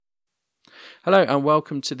Hello and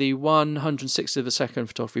welcome to the 160th of a Second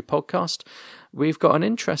Photography podcast. We've got an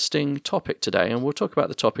interesting topic today and we'll talk about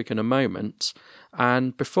the topic in a moment.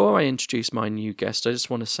 And before I introduce my new guest, I just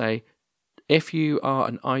want to say, if you are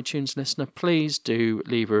an iTunes listener, please do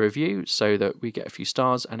leave a review so that we get a few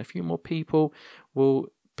stars and a few more people will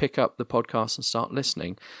pick up the podcast and start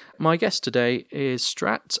listening. My guest today is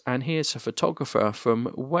Strat, and he is a photographer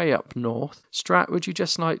from way up north. Strat, would you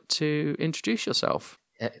just like to introduce yourself?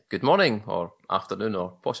 Good morning, or afternoon,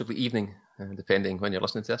 or possibly evening, depending when you're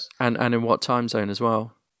listening to this. And in what time zone as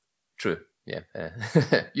well? True, yeah.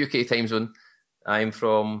 UK time zone. I'm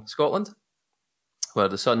from Scotland, where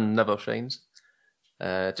the sun never shines,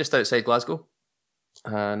 just outside Glasgow.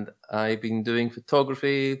 And I've been doing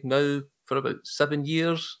photography now for about 7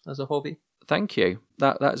 years as a hobby. Thank you.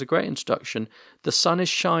 That is a great introduction. The sun is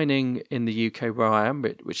shining in the UK where I am,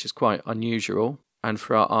 which is quite unusual. And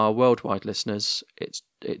for our worldwide listeners,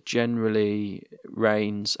 it generally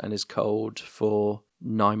rains and is cold for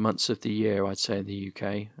 9 months of the year, I'd say, in the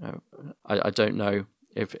UK. I don't know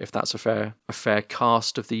if that's a fair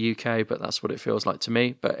cast of the UK, but that's what it feels like to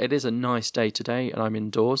me. But it is a nice day today, and I'm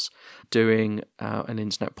indoors doing an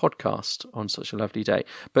internet podcast on such a lovely day.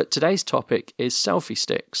 But today's topic is selfie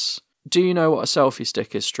sticks. Do you know what a selfie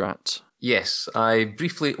stick is, Strat? Yes, I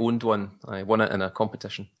briefly owned one. I won it in a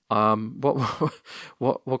competition.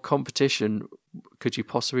 What competition could you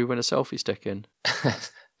possibly win a selfie stick in?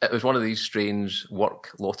 It was one of these strange work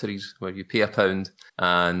lotteries where you pay £1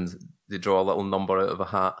 and they draw a little number out of a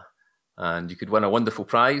hat and you could win a wonderful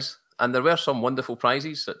prize. And there were some wonderful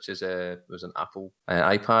prizes, such as there was an Apple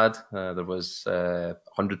iPad, there was a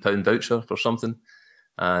 £100 voucher for something,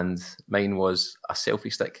 and mine was a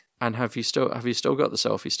selfie stick. And have you still got the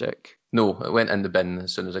selfie stick? No, it went in the bin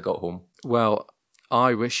as soon as I got home. Well,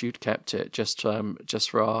 I wish you'd kept it just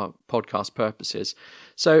for our podcast purposes.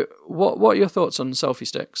 So, what are your thoughts on selfie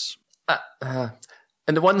sticks? On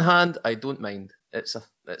the one hand, I don't mind. It's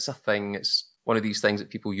a thing. It's one of these things that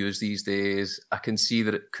people use these days. I can see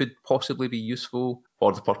that it could possibly be useful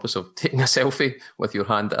for the purpose of taking a selfie with your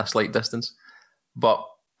hand at a slight distance. But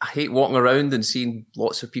I hate walking around and seeing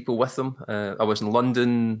lots of people with them. I was in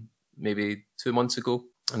London maybe 2 months ago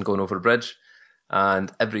and going over a bridge, and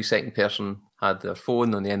every second person had their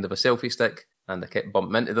phone on the end of a selfie stick, and I kept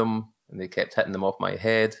bumping into them, and they kept hitting them off my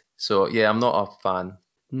head. So, yeah, I'm not a fan.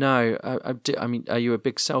 No, I mean, are you a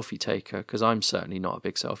big selfie taker? Because I'm certainly not a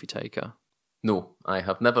big selfie taker. No, I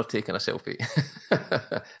have never taken a selfie.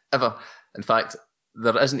 Ever. In fact,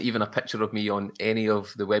 there isn't even a picture of me on any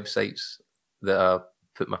of the websites that I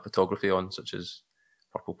put my photography on, such as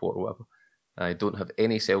Purple Port or whatever. I don't have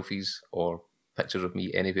any selfies or pictures of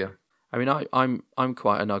me anywhere. I mean, I'm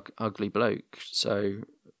quite an ugly bloke, so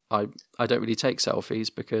I don't really take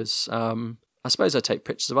selfies because I suppose I take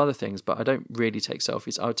pictures of other things, but I don't really take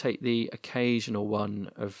selfies. I would take the occasional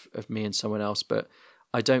one of me and someone else, but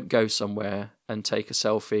I don't go somewhere and take a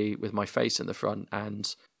selfie with my face in the front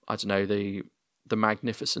and, I don't know, the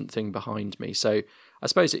magnificent thing behind me. So I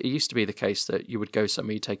suppose it used to be the case that you would go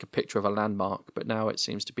somewhere, you take a picture of a landmark, but now it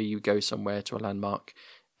seems to be you go somewhere to a landmark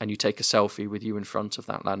and you take a selfie with you in front of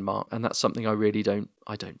that landmark, and that's something I really don't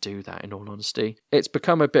do that, in all honesty. It's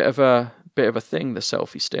become a bit of a thing, the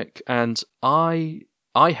selfie stick, and I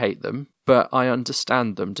hate them, but I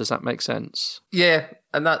understand them. Does that make sense? Yeah,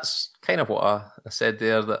 and that's kind of what I said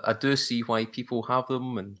there, that I do see why people have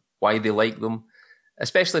them and why they like them,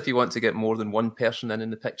 especially if you want to get more than one person in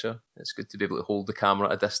the picture. It's good to be able to hold the camera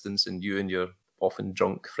at a distance and you and your often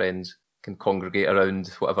drunk friends can congregate around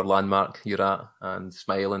whatever landmark you're at and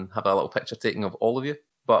smile and have a little picture taken of all of you.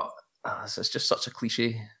 But it's just such a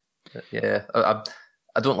cliche. Yeah,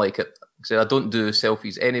 I don't like it. I don't do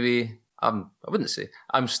selfies anyway. I wouldn't say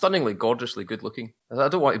I'm stunningly, gorgeously good looking. I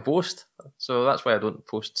don't want to boast, so that's why I don't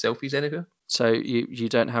post selfies anywhere. So you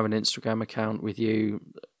don't have an Instagram account with you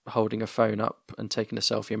holding a phone up and taking a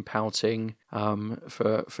selfie and pouting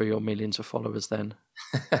for your millions of followers then?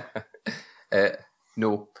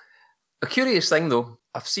 No. A curious thing, though,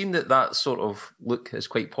 I've seen that sort of look is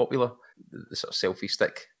quite popular, the sort of selfie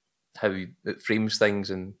stick, how it frames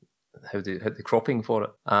things and how the cropping for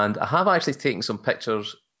it. And I have actually taken some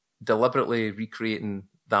pictures deliberately recreating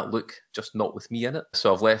that look, just not with me in it.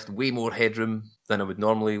 So I've left way more headroom than I would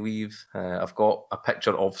normally leave. I've got a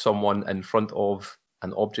picture of someone in front of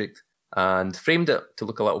an object and framed it to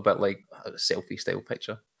look a little bit like a selfie style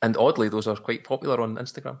picture. And oddly, those are quite popular on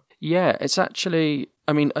Instagram. Yeah, it's actually,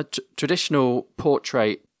 I mean, a traditional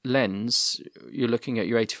portrait lens, you're looking at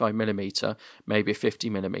your 85mm, maybe a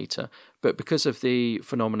 50mm. But because of the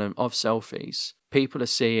phenomenon of selfies, people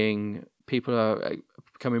are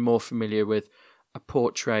becoming more familiar with a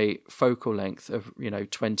portrait focal length of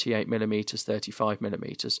 28 millimeters, 35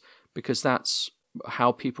 millimeters, because that's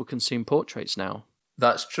how people consume portraits now.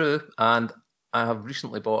 That's true, and I have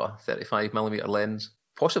recently bought a 35mm lens,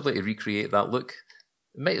 possibly to recreate that look.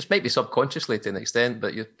 It might be subconsciously to an extent,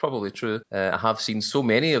 but you're probably true. I have seen so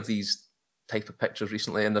many of these type of pictures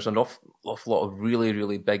recently, and there's an awful lot of really,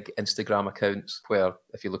 really big Instagram accounts where,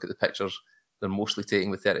 if you look at the pictures, they're mostly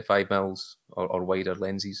taken with 35mm or wider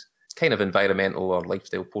lenses. It's kind of environmental or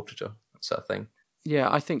lifestyle portraiture, that sort of thing.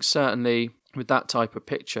 Yeah, I think certainly with that type of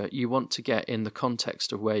picture, you want to get in the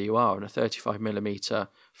context of where you are, and a 35mm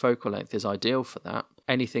focal length is ideal for that.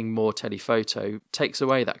 Anything more telephoto takes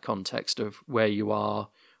away that context of where you are,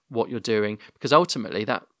 what you're doing, because ultimately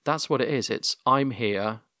that's what it is. It's I'm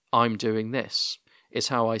here, I'm doing this. It's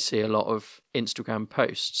how I see a lot of Instagram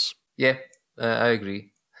posts. Yeah, I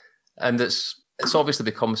agree. And it's obviously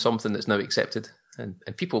become something that's now accepted, and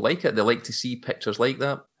people like it. They like to see pictures like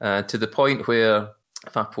that, to the point where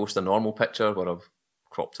if I post a normal picture where I've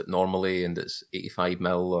cropped it normally and it's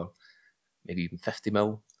 85mm or maybe even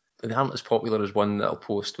 50mm, they aren't as popular as one that I'll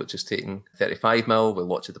post which is taking 35mm with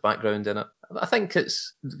lots of the background in it. I think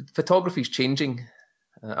photography's changing,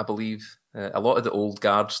 I believe. A lot of the old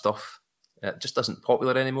guard stuff just isn't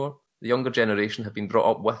popular anymore. The younger generation have been brought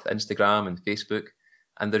up with Instagram and Facebook,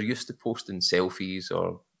 and they're used to posting selfies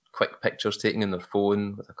or quick pictures taken on their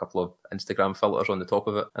phone with a couple of Instagram filters on the top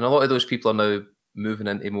of it. And a lot of those people are now moving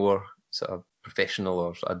into more sort of professional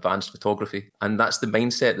or advanced photography, and that's the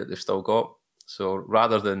mindset that they've still got. So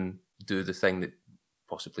rather than do the thing that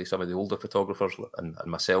possibly some of the older photographers and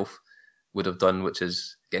myself would have done, which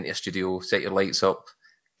is get into a studio, set your lights up,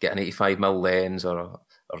 get an 85mm lens or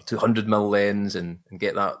a 200mm lens and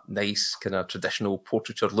get that nice kind of traditional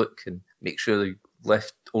portraiture look and make sure you've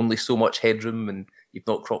left only so much headroom and you've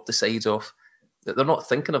not cropped the sides off. They're not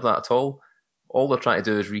thinking of that at all. All they're trying to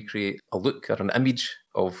do is recreate a look or an image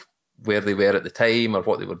of where they were at the time or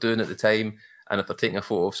what they were doing at the time. And if they're taking a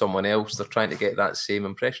photo of someone else, they're trying to get that same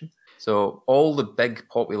impression. So all the big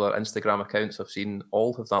popular Instagram accounts I've seen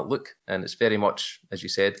all have that look. And it's very much, as you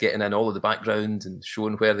said, getting in all of the background and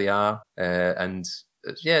showing where they are. It's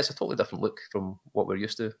a totally different look from what we're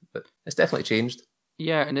used to. But it's definitely changed.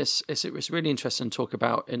 Yeah, and it's really interesting to talk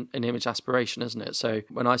about an image aspiration, isn't it? So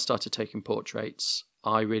when I started taking portraits,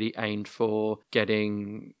 I really aimed for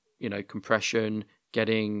getting, compression,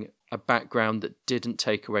 getting a background that didn't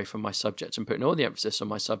take away from my subject and putting all the emphasis on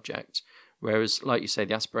my subject. Whereas, like you say,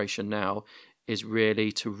 the aspiration now is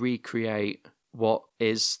really to recreate what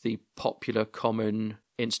is the popular, common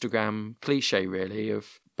Instagram cliche, really,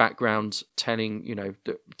 of background telling,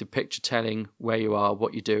 the picture telling where you are,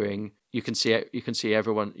 what you're doing. You can see it. You can see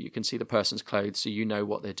everyone. You can see the person's clothes, so you know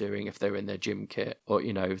what they're doing if they're in their gym kit or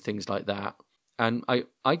things like that. And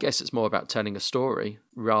I guess it's more about telling a story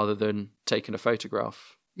rather than taking a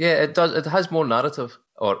photograph. Yeah, it does. It has more narrative,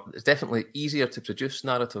 or it's definitely easier to produce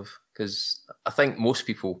narrative, because I think most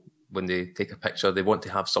people, when they take a picture, they want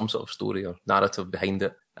to have some sort of story or narrative behind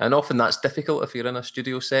it. And often that's difficult if you're in a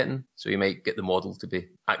studio setting. So you might get the model to be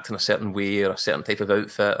acting a certain way or a certain type of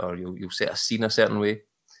outfit, or you'll set a scene a certain way,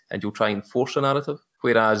 and you'll try and force a narrative.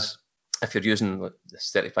 Whereas if you're using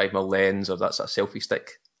this 35mm lens or that sort of selfie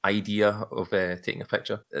stick idea of taking a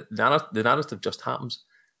picture, the narrative just happens,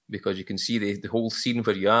 because you can see the whole scene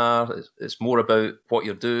where you are. It's more about what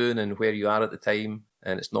you're doing and where you are at the time,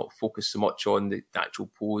 and it's not focused so much on the actual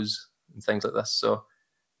pose and things like this. So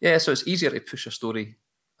yeah, so it's easier to push a story,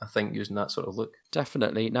 I think, using that sort of look.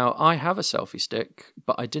 Definitely. Now, I have a selfie stick,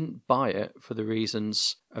 but I didn't buy it for the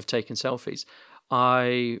reasons of taking selfies.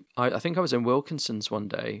 I think I was in Wilkinson's one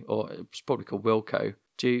day, or it's probably called Wilco.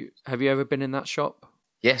 Have you ever been in that shop?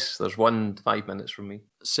 Yes, there's one 5 minutes from me.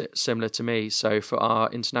 Similar to me. So for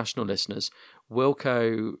our international listeners,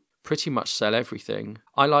 Wilco pretty much sell everything.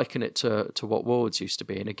 I liken it to what Woolworths used to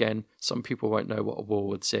be. And again, some people won't know what a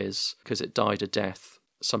Woolworths is because it died a death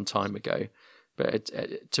some time ago. But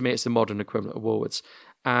to me, it's the modern equivalent of Woolworths.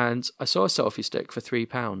 And I saw a selfie stick for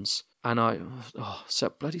 £3. And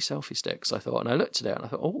bloody selfie sticks, I thought. And I looked at it and I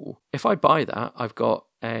thought, if I buy that, I've got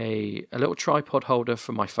a little tripod holder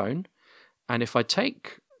for my phone. And if I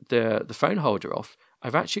take the phone holder off,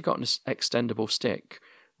 I've actually got an extendable stick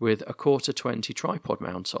with a 1/4-20 tripod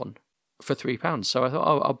mount on for £3. So I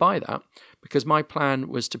thought, I'll buy that, because my plan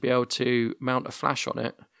was to be able to mount a flash on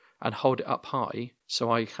it and hold it up high,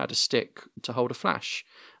 so I had a stick to hold a flash.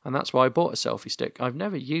 And that's why I bought a selfie stick. I've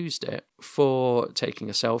never used it for taking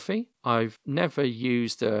a selfie. I've never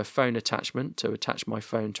used a phone attachment to attach my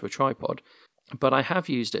phone to a tripod. But I have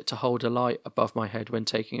used it to hold a light above my head when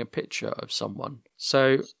taking a picture of someone.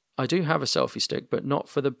 So I do have a selfie stick, but not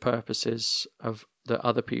for the purposes of that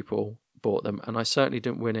other people bought them, and I certainly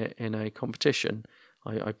didn't win it in a competition.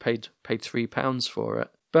 I paid £3 for it,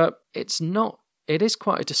 but it's not. It is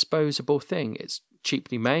quite a disposable thing. It's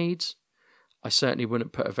cheaply made. I certainly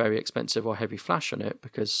wouldn't put a very expensive or heavy flash on it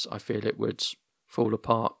because I feel it would fall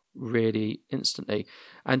apart really instantly.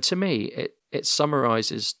 And to me, it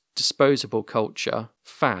summarises disposable culture,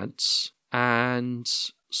 fads, and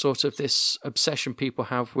sort of this obsession people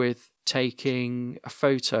have with taking a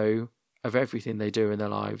photo of everything they do in their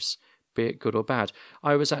lives, be it good or bad.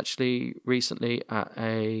 I was actually recently at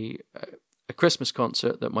a Christmas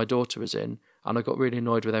concert that my daughter was in, and I got really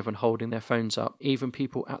annoyed with everyone holding their phones up. Even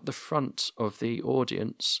people at the front of the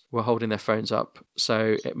audience were holding their phones up,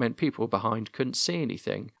 so it meant people behind couldn't see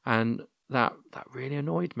anything, and that really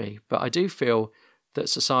annoyed me. But I do feel that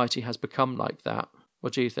society has become like that.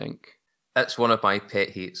 What do you think? It's one of my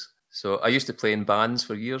pet hates. So I used to play in bands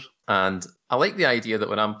for years, and I like the idea that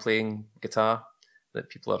when I'm playing guitar, that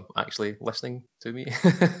people are actually listening to me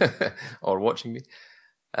or watching me.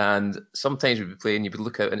 And sometimes we'd be playing, you would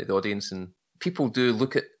look out into the audience, and people do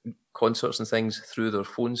look at concerts and things through their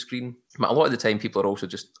phone screen. But a lot of the time, people are also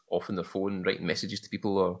just off on their phone, writing messages to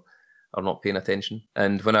people, or are not paying attention.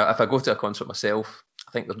 And if I go to a concert myself,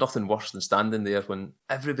 I think there's nothing worse than standing there when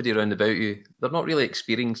everybody around about you, they're not really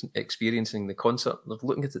experiencing the concert. They're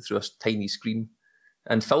looking at it through a tiny screen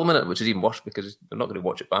and filming it, which is even worse because they're not going to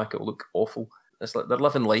watch it back. It'll look awful. It's like they're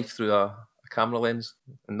living life through a camera lens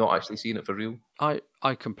and not actually seeing it for real.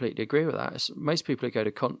 I completely agree with that. Most people who go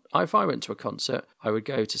to if I went to a concert, I would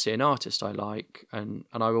go to see an artist I like, and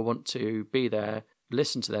I would want to be there,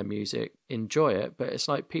 listen to their music, enjoy it. But it's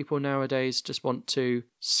like people nowadays just want to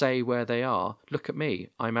say where they are. Look at me,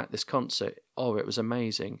 I'm at this concert. Oh, it was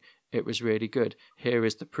amazing. It was really good. Here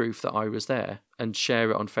is the proof that I was there, and share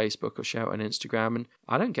it on Facebook or share it on Instagram. And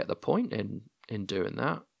I don't get the point in doing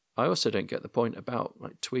that. I also don't get the point about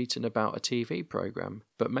like tweeting about a TV program,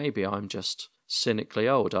 but maybe I'm just cynically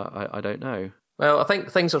old. I don't know. Well, I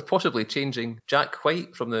think things are possibly changing. Jack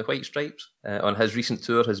White from the White Stripes on his recent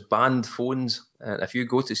tour has banned phones. If you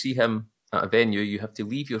go to see him at a venue, you have to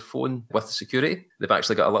leave your phone with the security. They've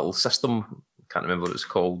actually got a little system, can't remember what it's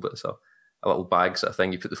called, but it's a little bag sort of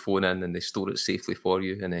thing. You put the phone in and they store it safely for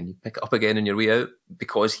you, and then you pick it up again on your way out,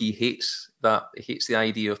 because he hates that. He hates the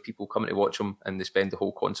idea of people coming to watch him and they spend the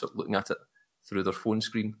whole concert looking at it through their phone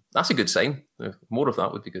screen. That's a good sign. More of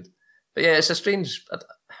that would be good. But yeah, it's a strange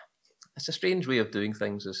way of doing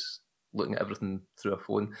things, is looking at everything through a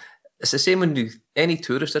phone. It's the same when any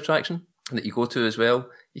tourist attraction that you go to as well.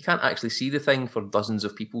 You can't actually see the thing for dozens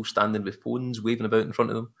of people standing with phones waving about in front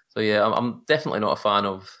of them. So yeah, I'm definitely not a fan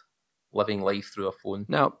of living life through a phone.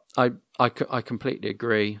 Now, I completely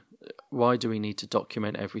agree. Why do we need to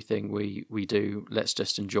document everything we do? Let's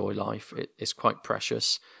just enjoy life. It's quite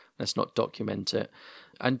precious. Let's not document it.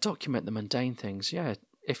 And document the mundane things. Yeah,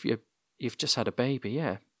 if you've just had a baby,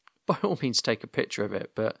 yeah, by all means take a picture of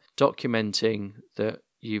it. But documenting that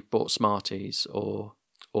you've bought Smarties or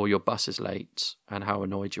your bus is late and how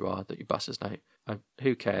annoyed you are that your bus is late,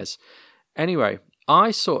 who cares? Anyway,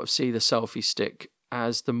 I sort of see the selfie stick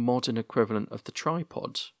as the modern equivalent of the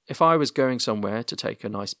tripod. If I was going somewhere to take a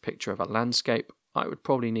nice picture of a landscape, I would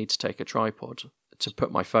probably need to take a tripod to put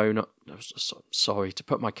my phone on. To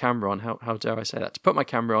put my camera on. How dare I say that? To put my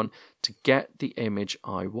camera on to get the image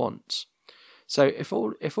I want. So if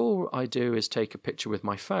all I do is take a picture with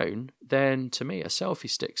my phone, then to me a selfie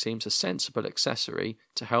stick seems a sensible accessory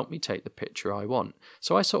to help me take the picture I want.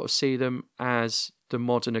 So I sort of see them as the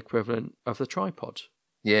modern equivalent of the tripod.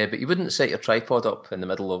 Yeah, but you wouldn't set your tripod up in the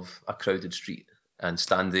middle of a crowded street and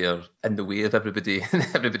stand there in the way of everybody, and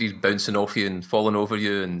everybody's bouncing off you and falling over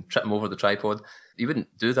you and tripping over the tripod. You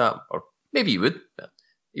wouldn't do that, or maybe you would, but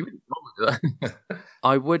you wouldn't probably do that.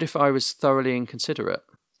 I would if I was thoroughly inconsiderate.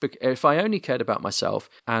 If I only cared about myself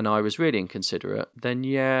and I was really inconsiderate, then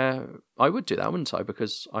yeah, I would do that, wouldn't I?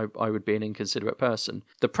 Because I would be an inconsiderate person.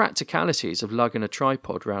 The practicalities of lugging a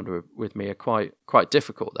tripod around with me are quite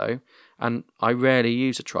difficult, though. And I rarely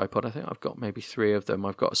use a tripod. I think I've got maybe 3 of them.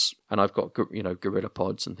 I've got Gorilla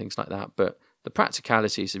Pods and things like that. But the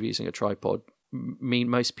practicalities of using a tripod mean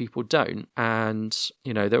most people don't. And,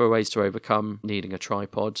 there are ways to overcome needing a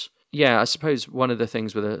tripod. Yeah, I suppose one of the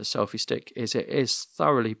things with a selfie stick is it is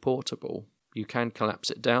thoroughly portable. You can collapse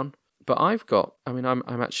it down. But I've put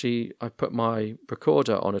my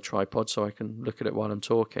recorder on a tripod so I can look at it while I'm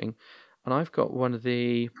talking. And I've got one of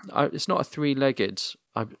it's not a 3-legged,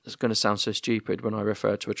 it's going to sound so stupid when I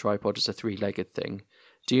refer to a tripod as a 3-legged thing.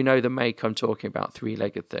 Do you know the make I'm talking about,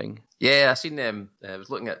 3-legged thing? Yeah, I seen them. I was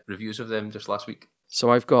looking at reviews of them just last week. So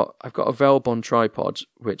I've got a Velbon tripod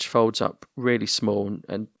which folds up really small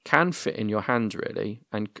and can fit in your hand really,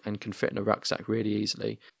 and can fit in a rucksack really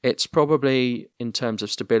easily. It's probably, in terms of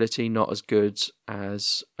stability, not as good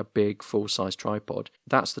as a big full-size tripod.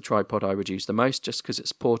 That's the tripod I would use the most, just because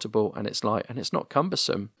it's portable and it's light and it's not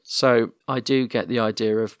cumbersome. So I do get the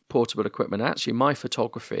idea of portable equipment. Actually, my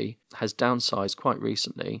photography has downsized quite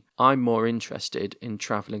recently. I'm more interested in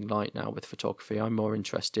travelling light now with photography. I'm more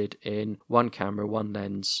interested in one camera, one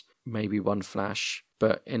lens, maybe one flash,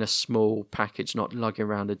 but in a small package, not lugging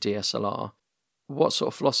around a DSLR. What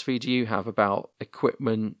sort of philosophy do you have about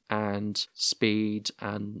equipment and speed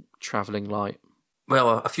and travelling light?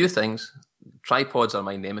 Well, a few things. Tripods are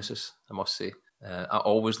my nemesis, I must say. I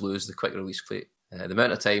always lose the quick release plate. The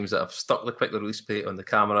amount of times that I've stuck the quick release plate on the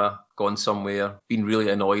camera, gone somewhere, been really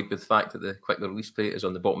annoyed with the fact that the quick release plate is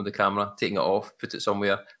on the bottom of the camera, taking it off, put it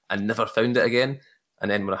somewhere, and never found it again. And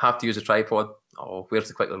then when I have to use a tripod, where's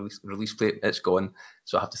the quick release plate? It's gone.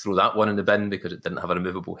 So I have to throw that one in the bin because it didn't have a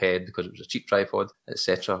removable head, because it was a cheap tripod,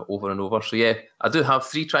 etc., over and over. So yeah, I do have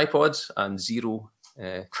 3 tripods and 0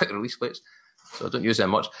 quick release plates. So I don't use them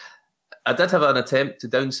much. I did have an attempt to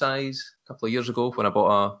downsize a couple of years ago when I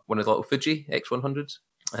bought one of the little Fuji X100s.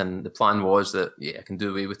 And the plan was that, I can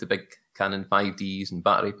do away with the big Canon 5Ds and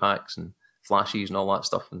battery packs and flashes and all that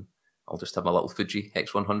stuff, and I'll just have my little Fuji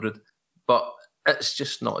X100. But it's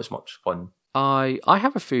just not as much fun. I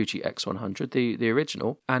have a Fuji X100, the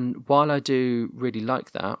original, and while I do really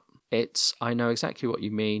like that, I know exactly what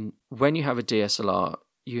you mean. When you have a DSLR,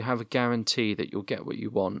 you have a guarantee that you'll get what you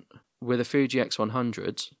want. With a Fuji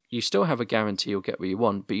X100, you still have a guarantee you'll get what you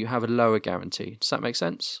want, but you have a lower guarantee. Does that make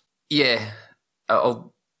sense? Yeah.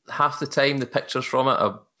 Half the time, the pictures from it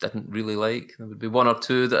I didn't really like. There would be 1 or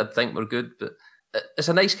 2 that I'd think were good, but it's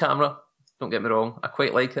a nice camera. Don't get me wrong. I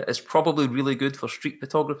quite like it. It's probably really good for street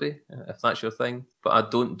photography, if that's your thing, but I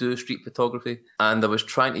don't do street photography. And I was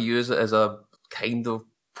trying to use it as a kind of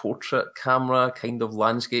portrait camera, kind of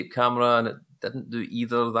landscape camera, and it didn't do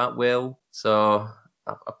either that well. So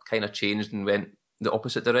I've kind of changed and went the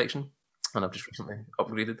opposite direction, and I've just recently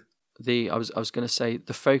upgraded. I was going to say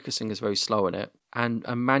the focusing is very slow on it, and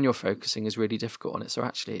manual focusing is really difficult on it. So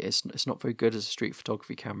actually, it's not very good as a street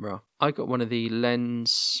photography camera. I got one of the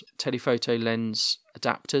telephoto lens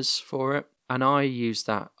adapters for it, and I used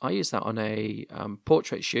that on a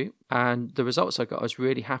portrait shoot, and the results I got I was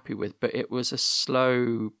really happy with. But it was a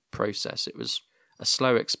slow process. It was a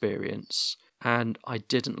slow experience. And I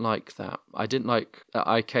didn't like that.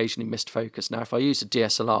 I occasionally missed focus. Now, if I used a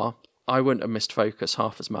DSLR, I wouldn't have missed focus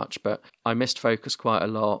half as much, but I missed focus quite a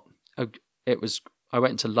lot. I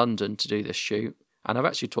went to London to do this shoot, and I've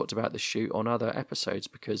actually talked about this shoot on other episodes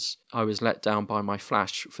because I was let down by my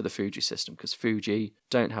flash for the Fuji system, because Fuji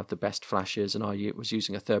don't have the best flashes, and I was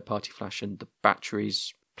using a third-party flash, and the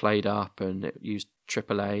batteries played up, and it used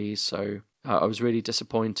AAA, so I was really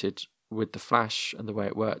disappointed with the flash and the way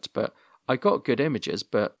it worked, but I got good images,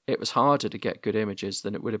 but it was harder to get good images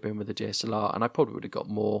than it would have been with the DSLR, and I probably would have got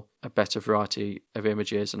a better variety of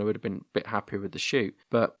images, and I would have been a bit happier with the shoot.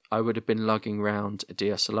 But I would have been lugging around a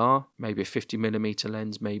DSLR, maybe a 50mm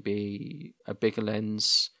lens, maybe a bigger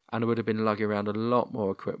lens, and I would have been lugging around a lot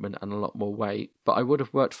more equipment and a lot more weight, but I would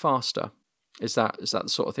have worked faster. Is that the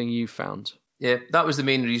sort of thing you found? Yeah, that was the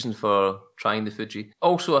main reason for trying the Fuji.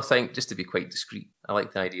 Also, I think just to be quite discreet. I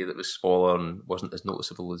like the idea that it was smaller and wasn't as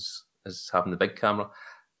noticeable as having the big camera.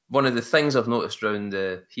 One of the things I've noticed around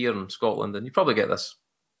here in Scotland, and you probably get this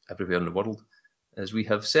everywhere in the world, is we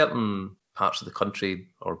have certain parts of the country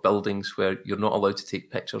or buildings where you're not allowed to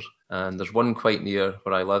take pictures. And there's one quite near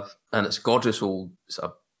where I live, and it's gorgeous old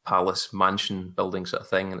sort of palace mansion building sort of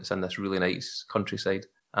thing, and it's in this really nice countryside.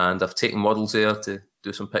 And I've taken models there to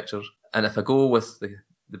do some pictures. And if I go with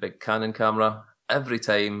the big Canon camera, every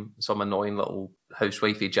time some annoying little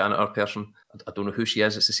housewifey janitor person, I don't know who she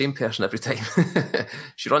is, it's the same person every time.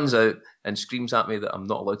 She runs out and screams at me that I'm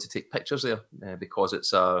not allowed to take pictures there because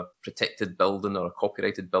it's a protected building or a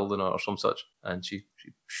copyrighted building or some such. And she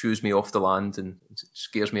shoos me off the land and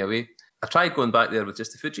scares me away. I tried going back there with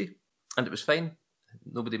just the Fuji, and it was fine.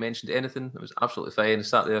 Nobody mentioned anything. It was absolutely fine. I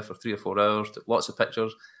sat there for 3 or 4 hours, took lots of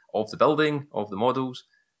pictures of the building, of the models,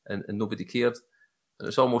 and nobody cared. And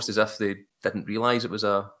it's almost as if they didn't realise it was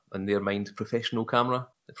in their mind, professional camera.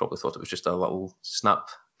 They probably thought it was just a little snap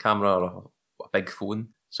camera or a big phone.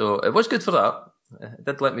 So it was good for that. It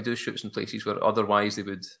did let me do shoots in places where otherwise they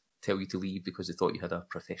would tell you to leave because they thought you had a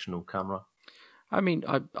professional camera. I mean,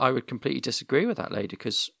 I would completely disagree with that lady,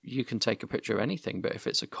 because you can take a picture of anything, but if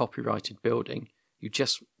it's a copyrighted building, you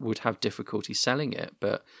just would have difficulty selling it.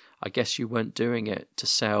 But I guess you weren't doing it to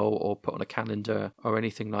sell or put on a calendar or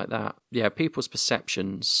anything like that. Yeah, people's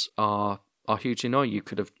perceptions are hugely annoying. You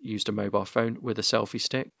could have used a mobile phone with a selfie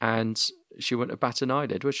stick and she wouldn't have batted an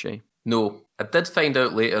eyelid, would she? No. I did find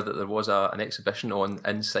out later that there was an exhibition on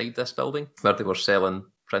inside this building where they were selling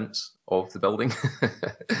prints of the building.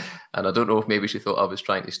 And I don't know if maybe she thought I was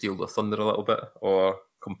trying to steal their thunder a little bit or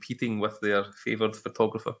competing with their favoured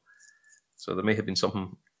photographer. So there may have been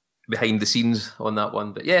something behind the scenes on that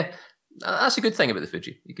one. But yeah, that's a good thing about the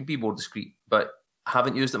Fuji. You can be more discreet, but I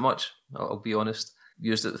haven't used it much, I'll be honest.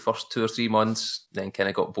 Used it the first 2 or 3 months, then kind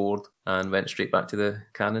of got bored and went straight back to the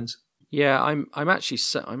Canons. Yeah, I'm actually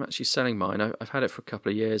selling mine. I've had it for a couple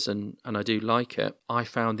of years and I do like it. I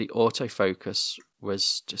found the autofocus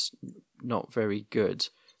was just not very good.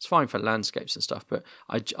 It's fine for landscapes and stuff, but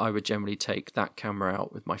I would generally take that camera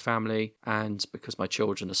out with my family, and because my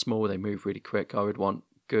children are small, they move really quick, I would want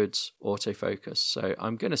good autofocus. So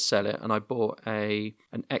I'm going to sell it, and I bought an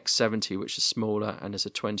X70, which is smaller and is a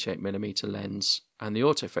 28mm lens, and the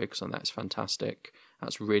autofocus on that is fantastic.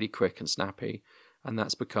 That's really quick and snappy, and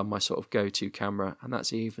that's become my sort of go-to camera, and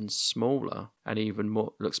that's even smaller and even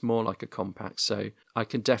more, looks more like a compact. So I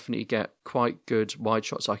can definitely get quite good wide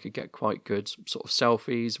shots. I could get quite good sort of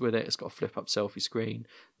selfies with it. It's got a flip-up selfie screen.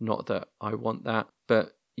 Not that I want that,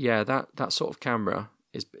 but yeah, that sort of camera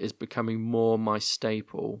is becoming more my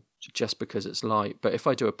staple just because it's light. But if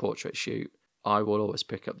I do a portrait shoot, I will always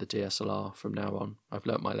pick up the DSLR from now on. I've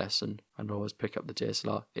learnt my lesson and always pick up the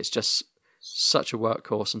DSLR. It's just such a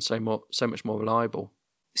workhorse and so much more reliable.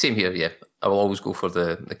 Same here, yeah. I will always go for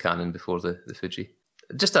the Canon before the Fuji.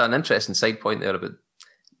 Just an interesting side point there about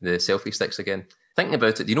the selfie sticks again. Thinking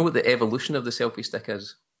about it, do you know what the evolution of the selfie stick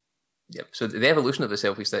is? Yep. So the evolution of the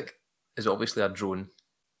selfie stick is obviously a drone.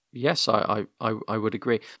 Yes, I would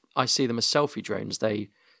agree. I see them as selfie drones. They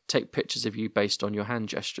take pictures of you based on your hand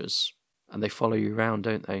gestures, and they follow you around,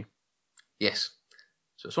 don't they? Yes.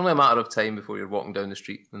 So it's only a matter of time before you're walking down the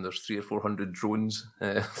street and there's 300 or 400 drones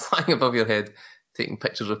flying above your head, taking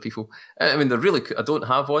pictures of people. I mean, they're really cool. I don't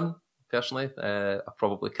have one, personally. I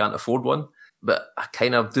probably can't afford one, but I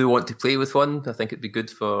kind of do want to play with one. I think it'd be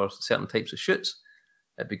good for certain types of shoots.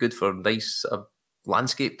 It'd be good for nice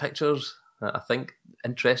landscape pictures. I think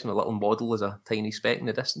interesting, a little model is a tiny speck in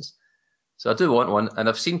the distance. So I do want one, and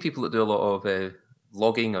I've seen people that do a lot of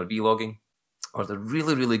logging or vlogging, or they're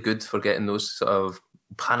really, really good for getting those sort of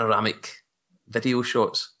panoramic video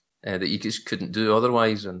shots that you just couldn't do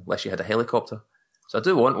otherwise unless you had a helicopter. So I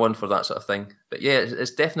do want one for that sort of thing. But yeah,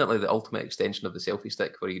 it's definitely the ultimate extension of the selfie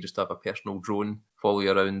stick, where you just have a personal drone follow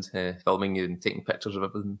you around, filming you and taking pictures of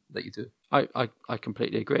everything that you do. I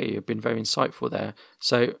completely agree. You've been very insightful there.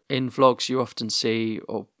 So in vlogs, you often see,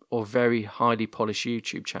 or very highly polished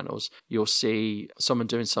YouTube channels, you'll see someone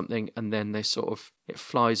doing something and then they it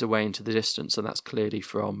flies away into the distance, and that's clearly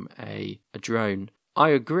from a drone. I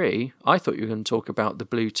agree. I thought you were going to talk about the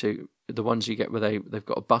Bluetooth, the ones you get where they've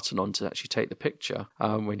got a button on to actually take the picture.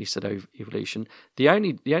 When you said evolution, the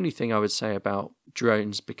only thing I would say about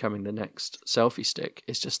drones becoming the next selfie stick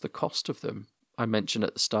is just the cost of them. I mentioned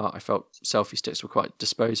at the start I felt selfie sticks were quite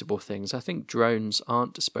disposable things. I think drones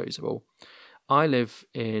aren't disposable. I've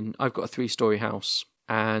got a 3-story house,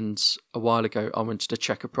 and a while ago I wanted to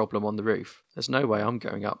check a problem on the roof. There's no way I'm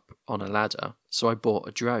going up on a ladder, so I bought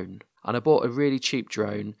a drone. And I bought a really cheap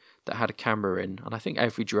drone that had a camera in, and I think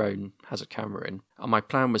every drone has a camera in. And my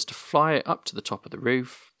plan was to fly it up to the top of the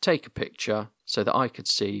roof, take a picture so that I could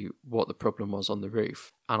see what the problem was on the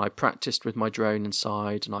roof. And I practiced with my drone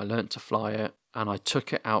inside, and I learnt to fly it, and I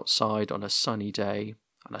took it outside on a sunny day,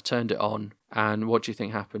 and I turned it on, and what do you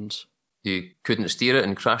think happened? You couldn't steer it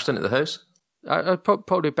and crashed into the house?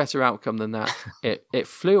 Probably a better outcome than that. It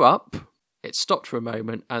flew up. It stopped for a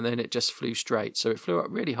moment, and then it just flew straight. So it flew up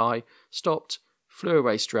really high, stopped, flew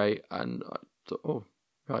away straight, and I thought, oh,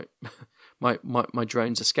 right, my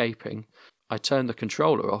drone's escaping. I turned the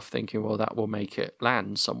controller off thinking, well, that will make it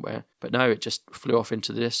land somewhere. But no, it just flew off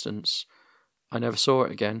into the distance. I never saw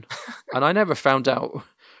it again. And I never found out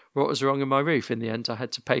what was wrong in my roof. In the end, I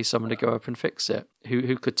had to pay someone to go up and fix it,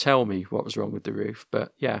 who could tell me what was wrong with the roof.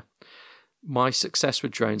 But yeah, my success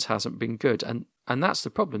with drones hasn't been good. And that's the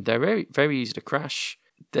problem. They're very, very easy to crash.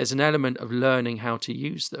 There's an element of learning how to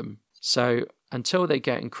use them. So until they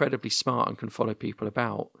get incredibly smart and can follow people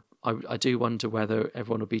about, I do wonder whether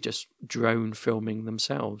everyone will be just drone filming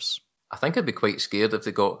themselves. I think I'd be quite scared if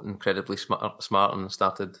they got incredibly smart and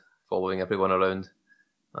started following everyone around.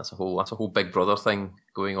 That's a whole Big Brother thing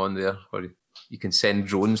going on there, where you can send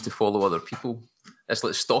drones to follow other people. It's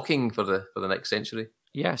like stalking for the next century.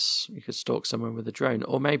 Yes, you could stalk someone with a drone.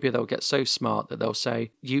 Or maybe they'll get so smart that they'll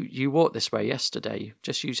say, you walked this way yesterday.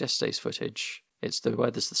 Just use yesterday's footage. The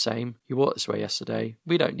weather's the same. You walked this way yesterday.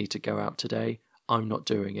 We don't need to go out today. I'm not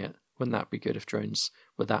doing it. Wouldn't that be good if drones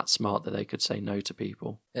were that smart that they could say no to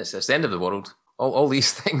people? It's the end of the world. All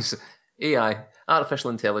these things. AI, artificial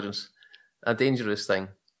intelligence, a dangerous thing.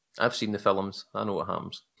 I've seen the films. I know what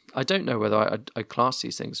happens. I don't know whether I class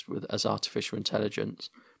these things as artificial intelligence.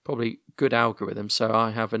 Probably good algorithms. So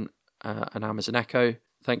I have an Amazon Echo.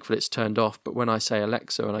 Thankfully, it's turned off. But when I say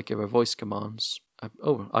Alexa and I give her voice commands,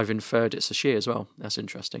 I've inferred it's a she as well. That's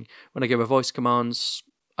interesting. When I give her voice commands,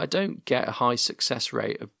 I don't get a high success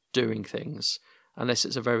rate of doing things unless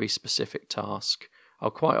it's a very specific task.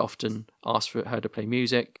 I'll quite often ask for her to play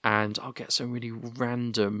music, and I'll get some really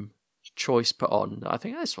random choice put on. I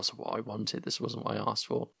think this wasn't what I wanted. This wasn't what I asked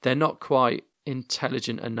for. They're not quite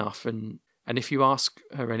intelligent enough, and if you ask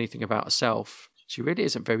her anything about herself, she really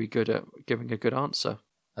isn't very good at giving a good answer.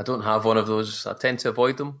 I don't have one of those. I tend to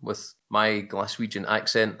avoid them. With my Glaswegian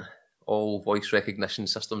accent, all voice recognition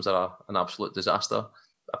systems are an absolute disaster.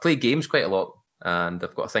 I play games quite a lot, and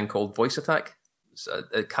I've got a thing called Voice Attack. So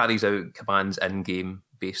it carries out commands in-game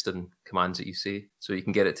based on commands that you say. So you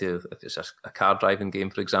can get it to, if it's a car driving game,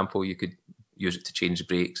 for example, you could use it to change the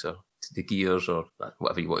brakes or the gears or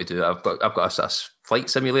whatever you want to do. I've got a flight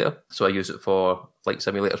simulator, so I use it for flight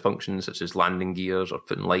simulator functions such as landing gears or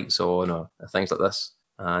putting lights on or things like this.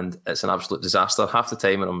 And it's an absolute disaster. Half the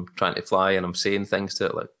time when I'm trying to fly and I'm saying things to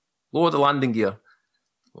it like, lower the landing gear,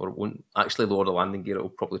 or it won't actually lower the landing gear, it will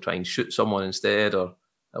probably try and shoot someone instead, or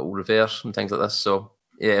it will reverse and things like this. So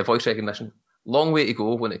yeah, voice recognition. Long way to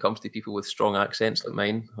go when it comes to people with strong accents like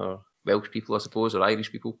mine, or Welsh people, I suppose, or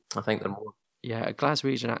Irish people. I think they're more. Yeah, a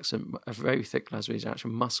Glaswegian accent, a very thick Glaswegian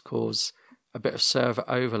accent, must cause a bit of server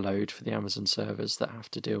overload for the Amazon servers that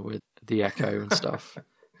have to deal with the echo and stuff.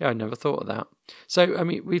 Yeah, I never thought of that. So, I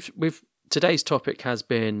mean, we've today's topic has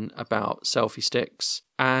been about selfie sticks,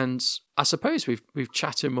 and I suppose we've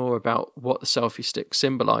chatted more about what the selfie stick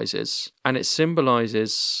symbolises, and it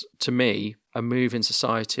symbolises to me a move in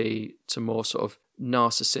society to more sort of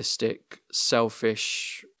narcissistic,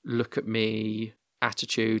 selfish, look at me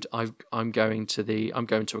attitude. I'm going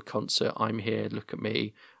to a concert. I'm here. Look at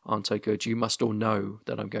me. Aren't I good? You must all know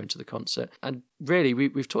that I'm going to the concert. And really,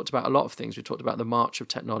 we've talked about a lot of things. We've talked about the march of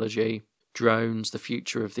technology, drones, the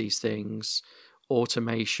future of these things,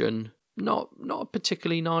 automation. Not a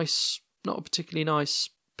particularly nice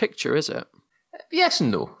picture, is it? Yes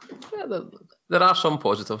and no. Yeah, there are some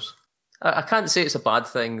positives. I can't say it's a bad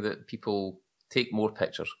thing that people take more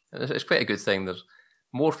pictures. It's quite a good thing. There's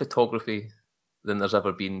more photography than there's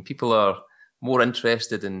ever been. People are more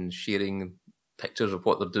interested in sharing pictures of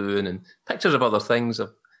what they're doing and pictures of other things.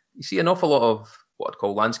 You see an awful lot of what I'd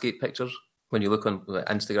call landscape pictures when you look on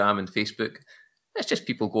Instagram and Facebook. It's just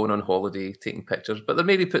people going on holiday, taking pictures, but they're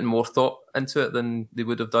maybe putting more thought into it than they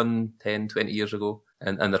would have done 10, 20 years ago,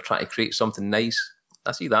 and they're trying to create something nice.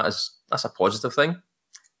 I see that as that's a positive thing.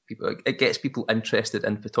 It gets people interested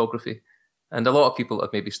in photography, and a lot of people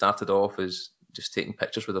have maybe started off as just taking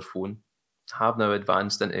pictures with their phone, have now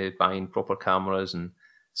advanced into buying proper cameras, and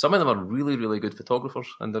some of them are really, really good photographers,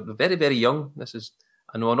 and they're very, very young.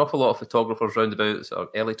 I know an awful lot of photographers round about sort of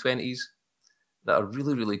early 20s that are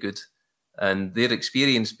really, really good, and their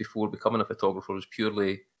experience before becoming a photographer was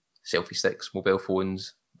purely selfie sticks, mobile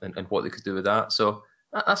phones, and what they could do with that. So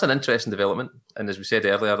that's an interesting development, and as we said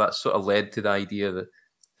earlier, that sort of led to the idea that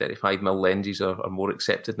 35mm lenses are more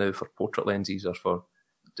accepted now for portrait lenses or for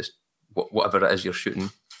just whatever it is you're shooting.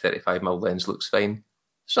 35mm lens looks fine.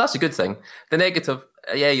 So that's a good thing. The negative,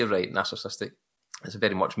 yeah, you're right, narcissistic. It's a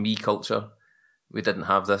very much me culture. We didn't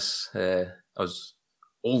have this as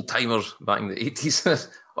old-timers back in the 80s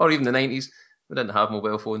or even the 90s. We didn't have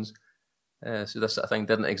mobile phones. So this sort of thing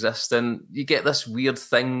didn't exist. And you get this weird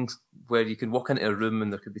thing where you can walk into a room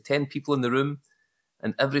and there could be 10 people in the room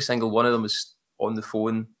and every single one of them is on the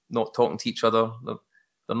phone, not talking to each other.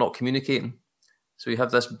 They're not communicating. So you have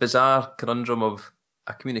this bizarre conundrum of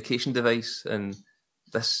a communication device and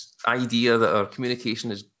this idea that our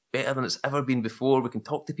communication is better than it's ever been before. We can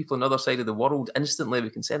talk to people on the other side of the world instantly. We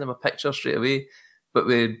can send them a picture straight away, but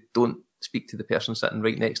we don't speak to the person sitting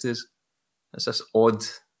right next to us. It's this odd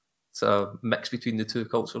mix between the two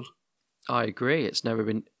cultures. I agree. It's never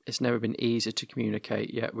been easier to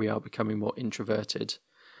communicate, yet we are becoming more introverted.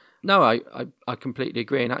 No, I completely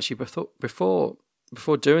agree. And actually, before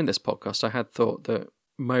doing this podcast, I had thought that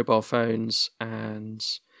mobile phones and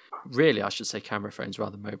really, I should say camera phones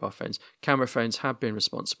rather than mobile phones. Camera phones have been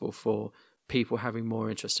responsible for people having more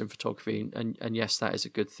interest in photography. And yes, that is a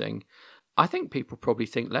good thing. I think people probably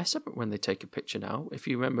think less of it when they take a picture now. If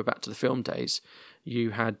you remember back to the film days, you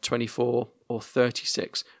had 24 or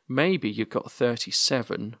 36. Maybe you got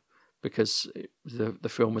 37 because the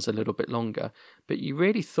film was a little bit longer. But you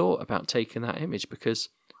really thought about taking that image because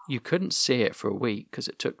you couldn't see it for a week because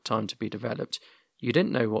it took time to be developed. You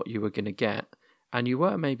didn't know what you were going to get. And you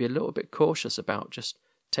were maybe a little bit cautious about just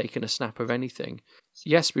taking a snap of anything.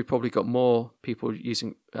 Yes, we probably got more people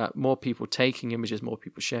taking images, more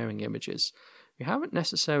people sharing images. We haven't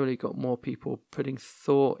necessarily got more people putting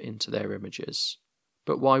thought into their images.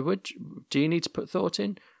 But why do you need to put thought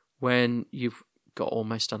in when you've got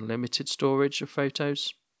almost unlimited storage of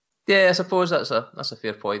photos? Yeah, I suppose that's a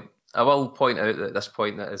fair point. I will point out at this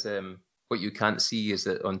point that is what you can't see is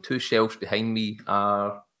that on 2 shelves behind me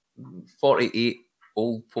are 48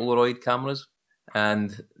 old Polaroid cameras.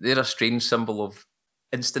 And they're a strange symbol of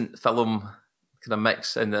instant film kind of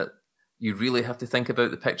mix in that you really have to think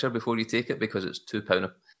about the picture before you take it because it's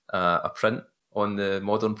 £2 a print on the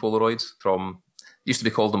modern Polaroids from, used to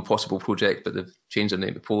be called Impossible Project, but they've changed their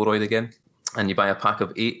name to Polaroid again. And you buy a pack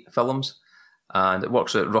of 8 films and it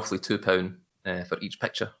works out roughly £2 for each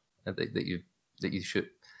picture that you shoot.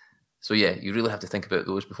 So yeah, you really have to think about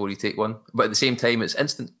those before you take one. But at the same time, it's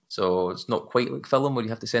instant. So it's not quite like film where you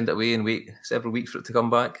have to send it away and wait several weeks for it to come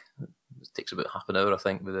back. It takes about half an hour, I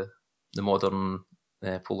think, with the modern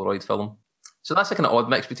Polaroid film. So that's a kind of odd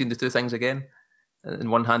mix between the two things again. In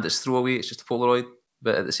one hand, it's throwaway, it's just a Polaroid.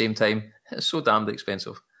 But at the same time, it's so damned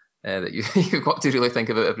expensive that you've got to really think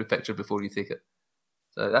about every picture before you take it.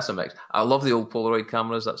 So that's a mix. I love the old Polaroid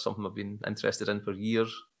cameras. That's something I've been interested in for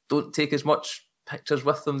years. Don't take as much pictures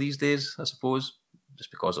with them these days, I suppose, just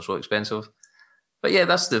because they're so expensive. But yeah,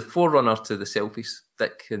 that's the forerunner to the selfie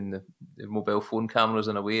stick and the mobile phone cameras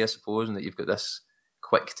in a way, I suppose, and that you've got this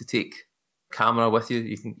quick to take camera with you.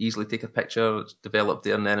 You can easily take a picture, it's developed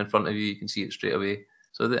there and then in front of you, you can see it straight away.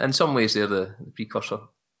 So in some ways they're the precursor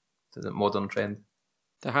to the modern trend.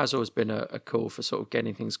 There has always been a call for sort of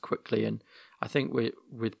getting things quickly, and I think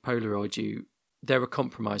with Polaroid, there were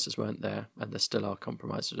compromises, weren't there? And there still are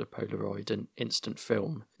compromises with Polaroid and instant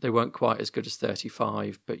film. They weren't quite as good as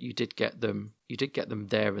 35, but you did get them. You did get them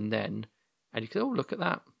there and then, and you could, look at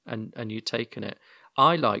that, and you'd taken it.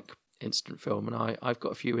 I like instant film, and I've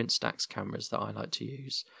got a few Instax cameras that I like to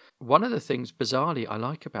use. One of the things, bizarrely, I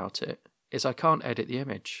like about it is I can't edit the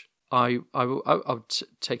image. I'll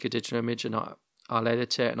take a digital image and I'll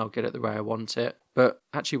edit it and I'll get it the way I want it. But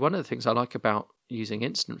actually, one of the things I like about using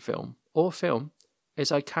instant film or film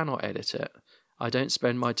is I cannot edit it. I don't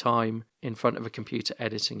spend my time in front of a computer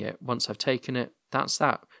editing it. Once I've taken it, that's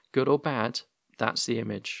that. Good or bad, that's the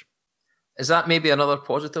image. Is that maybe another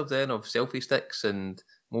positive then of selfie sticks and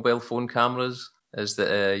mobile phone cameras? Is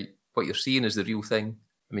that what you're seeing is the real thing?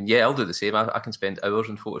 I mean, yeah, I'll do the same. I can spend hours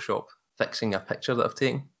in Photoshop fixing a picture that I've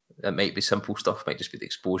taken. It might be simple stuff, might just be the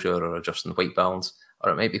exposure or adjusting the white balance,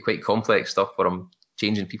 or it might be quite complex stuff where I'm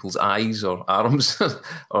changing people's eyes or arms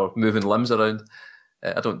or moving limbs around.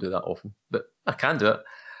 I don't do that often, but I can do it.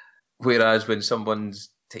 Whereas when someone's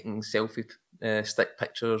taking selfie stick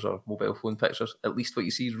pictures or mobile phone pictures, at least what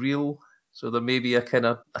you see is real. So there may be a kind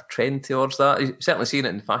of a trend towards that. You're certainly seeing it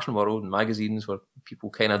in the fashion world and magazines where people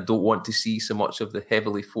kind of don't want to see so much of the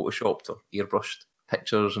heavily photoshopped or airbrushed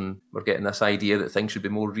pictures, and we're getting this idea that things should be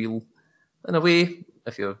more real. In a way,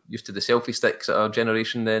 if you're used to the selfie sticks at our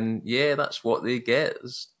generation, then yeah, that's what they get.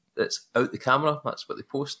 It's out the camera, that's what they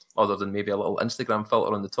post, other than maybe a little Instagram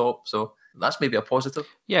filter on the top. So that's maybe a positive.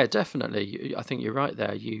 Yeah, definitely. I think you're right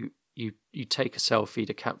there. You take a selfie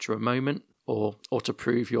to capture a moment or to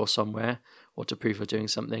prove you're somewhere or to prove you're doing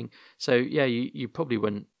something. So yeah, you probably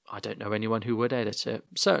wouldn't, I don't know anyone who would edit it.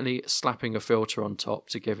 Certainly slapping a filter on top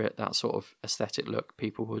to give it that sort of aesthetic look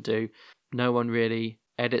people will do. No one really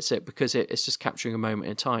edits it because it's just capturing a moment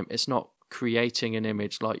in time. It's not creating an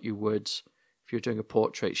image like you would if you're doing a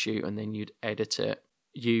portrait shoot and then you'd edit it.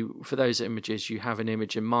 For those images, you have an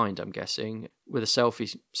image in mind, I'm guessing. With a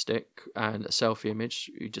selfie stick and a selfie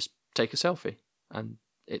image, you just take a selfie, and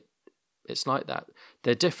it's like that.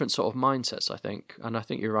 They're different sort of mindsets, I think, and I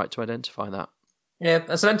think you're right to identify that. Yeah,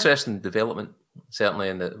 it's an interesting development, certainly,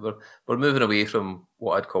 in that we're moving away from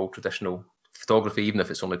what I'd call traditional photography, even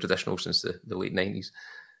if it's only traditional since the late 90s,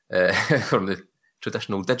 from the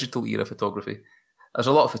traditional digital era photography. There's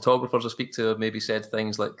a lot of photographers I speak to have maybe said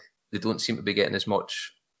things like they don't seem to be getting as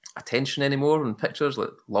much attention anymore in pictures,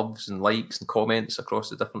 like loves and likes and comments across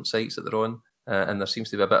the different sites that they're on. And there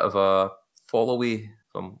seems to be a bit of a fall away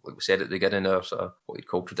from, like we said at the beginning, our sort of what you'd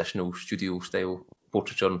call traditional studio style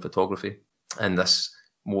portraiture and photography, and this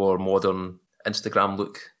more modern Instagram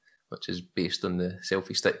look, which is based on the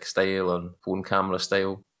selfie stick style and phone camera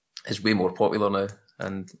style. is way more popular now.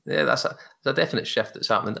 And yeah, that's a definite shift that's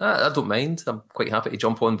happening. I don't mind. I'm quite happy to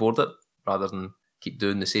jump on board it rather than keep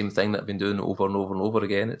doing the same thing that I've been doing over and over and over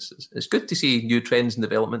again. It's good to see new trends and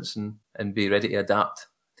developments and be ready to adapt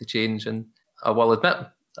to change. And I will admit,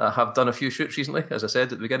 I have done a few shoots recently, as I said at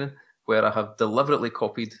the beginning, where I have deliberately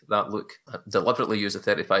copied that look, deliberately used a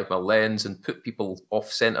 35mm lens and put people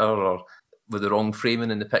off centre or with the wrong framing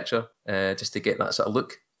in the picture just to get that sort of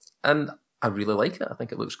look. And I really like it. I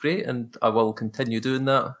think it looks great, and I will continue doing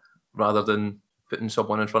that rather than putting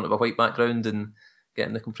someone in front of a white background and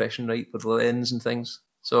getting the compression right with the lens and things.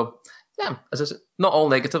 So, yeah, as I said, not all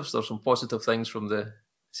negatives. There's some positive things from the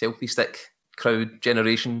selfie stick crowd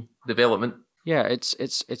generation development. Yeah,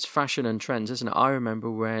 it's fashion and trends, isn't it? I remember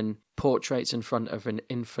when portraits in front of an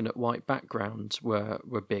infinite white background were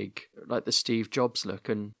big, like the Steve Jobs look,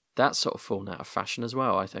 and that's sort of fallen out of fashion as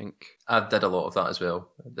well, I think. I did a lot of that as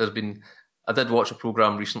well. I did watch a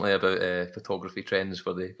programme recently about photography trends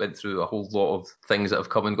where they went through a whole lot of things that have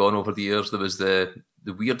come and gone over the years. There was the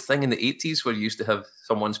weird thing in the 80s where you used to have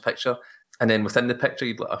someone's picture, and then within the picture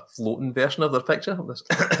you'd like a floating version of their picture, this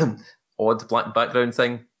odd black background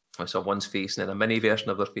thing with someone's face, and then a mini version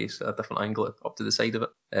of their face at a different angle up to the side of it.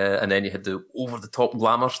 And then you had the over-the-top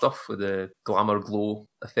glamour stuff with the glamour glow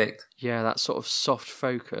effect. Yeah, that sort of soft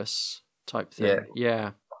focus type thing.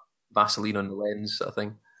 Yeah. Vaseline on the lens sort of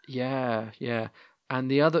thing. Yeah.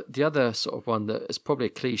 And the other sort of one that is probably a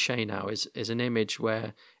cliche now is an image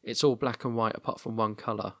where it's all black and white apart from one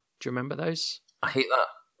colour. Do you remember those? I hate that.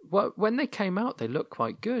 Well, when they came out, they looked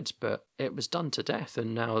quite good, but it was done to death,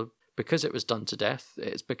 and now because it was done to death,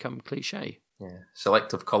 it's become cliche. Yeah,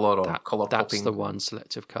 selective colour or colour popping. That's the one,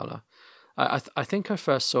 selective colour. I think I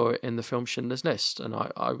first saw it in the film Schindler's List, and I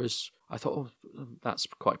thought, oh, that's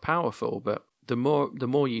quite powerful. But the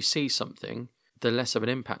more you see something, the less of an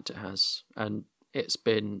impact it has, and that's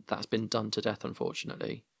been done to death,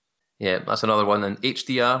 unfortunately. Yeah, that's another one. And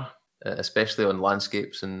HDR, especially on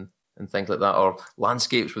landscapes and things like that, or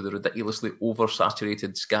landscapes with a ridiculously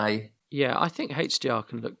oversaturated sky. Yeah, I think HDR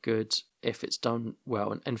can look good if it's done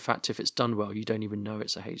well. And in fact, if it's done well, you don't even know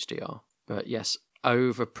it's a HDR. But yes,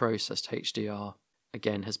 over-processed HDR,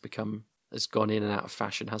 again, has gone in and out of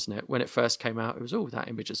fashion, hasn't it? When it first came out, it was, oh, that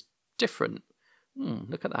image is different.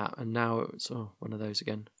 Look at that. And now it's one of those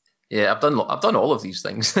again. Yeah, I've done all of these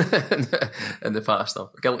things in the past. I'm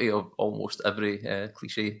guilty of almost every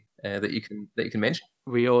cliche that you can mention.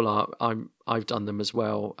 We all are. I've done them as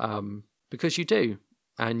well because you do.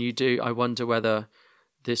 And you do. I wonder whether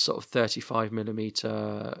this sort of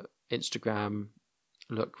 35mm Instagram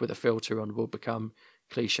look with a filter on will become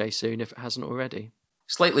cliche soon if it hasn't already.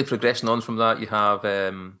 Slightly progressing on from that, you have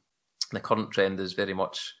the current trend is very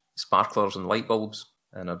much sparklers and light bulbs.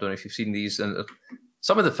 And I don't know if you've seen these. And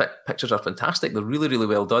some of the pictures are fantastic. They're really, really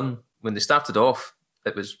well done. When they started off,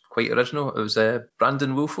 it was quite original. It was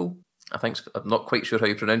Brandon Woolful. I'm not quite sure how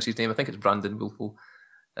you pronounce his name. I think it's Brandon Woolful.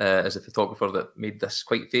 As a photographer that made this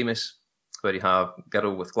quite famous, where you have a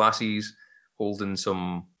girl with glasses holding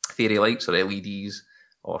some fairy lights or LEDs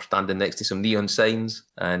or standing next to some neon signs,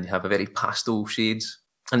 and you have a very pastel shades.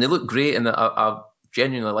 And they look great, and I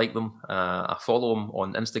genuinely like them. I follow him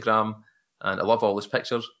on Instagram, and I love all his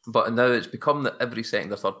pictures. But now it's become that every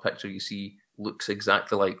second or third picture you see looks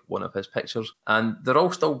exactly like one of his pictures. And they're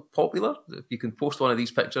all still popular. You can post one of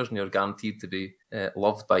these pictures and you're guaranteed to be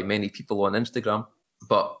loved by many people on Instagram.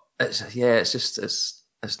 But it's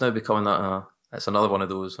now becoming that it's another one of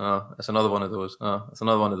those. It's another one of those. It's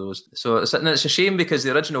another one of those. So it's a shame because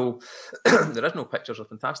the original pictures are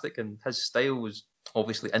fantastic and his style was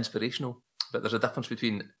obviously inspirational. But there's a difference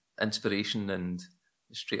between inspiration and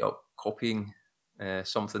straight up copying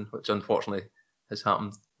something, which unfortunately has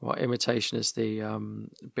happened. Well, imitation is the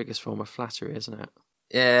biggest form of flattery, isn't it?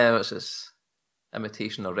 Yeah, it's just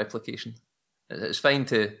imitation or replication. It's fine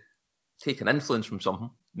to take an influence from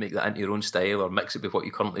something, make that into your own style or mix it with what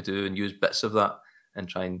you currently do and use bits of that and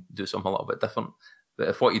try and do something a little bit different. But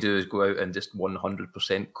if what you do is go out and just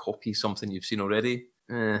 100% copy something you've seen already,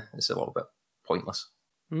 it's a little bit pointless.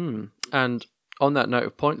 And on that note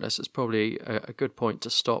of pointless, it's probably a good point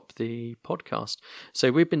to stop the podcast.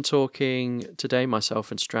 So we've been talking today,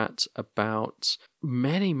 myself and Strat, about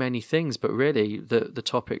many, many things, but really the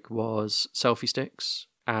topic was selfie sticks,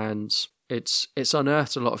 and it's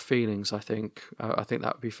unearthed a lot of feelings, I think. I think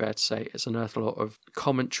that would be fair to say. It's unearthed a lot of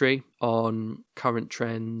commentary on current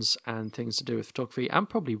trends and things to do with photography and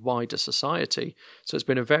probably wider society. So it's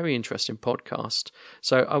been a very interesting podcast.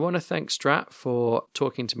 So I want to thank Strat for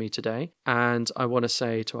talking to me today. And I want to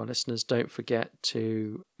say to our listeners, don't forget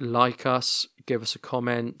to like us, give us a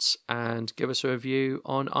comment, and give us a review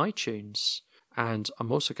on iTunes. And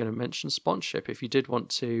I'm also going to mention sponsorship. If you did want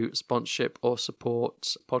to sponsorship or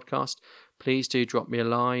support podcast, please do drop me a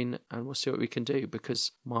line and we'll see what we can do,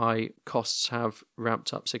 because my costs have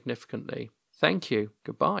ramped up significantly. Thank you.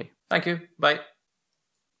 Goodbye. Thank you. Bye.